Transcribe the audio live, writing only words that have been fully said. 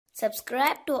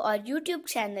Subscribe to our YouTube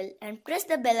channel and press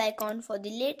the bell icon for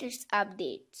the latest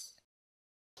updates.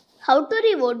 How to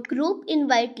revoke group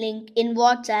invite link in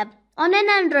WhatsApp on an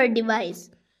Android device.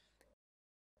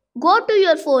 Go to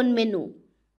your phone menu.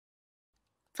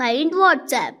 Find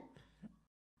WhatsApp.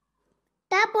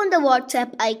 Tap on the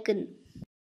WhatsApp icon.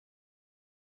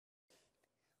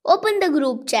 Open the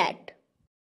group chat.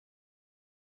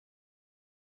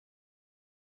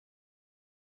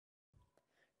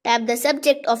 Tap the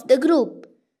subject of the group.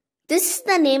 This is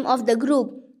the name of the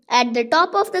group at the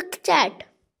top of the chat.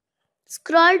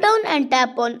 Scroll down and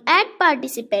tap on Add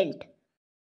Participant.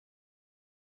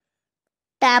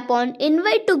 Tap on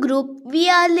Invite to Group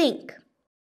via link.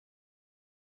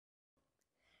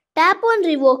 Tap on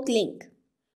Revoke Link.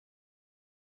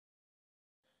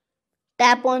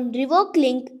 Tap on Revoke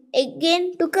Link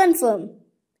again to confirm.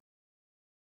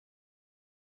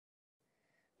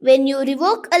 When you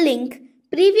revoke a link,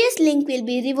 previous link will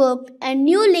be revoked and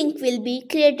new link will be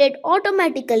created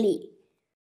automatically.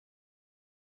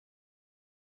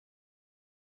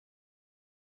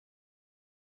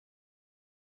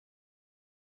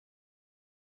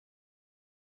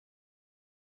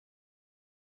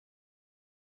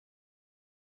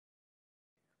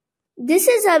 This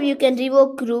is how you can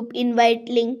revoke group invite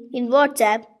link in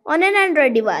WhatsApp on an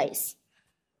Android device.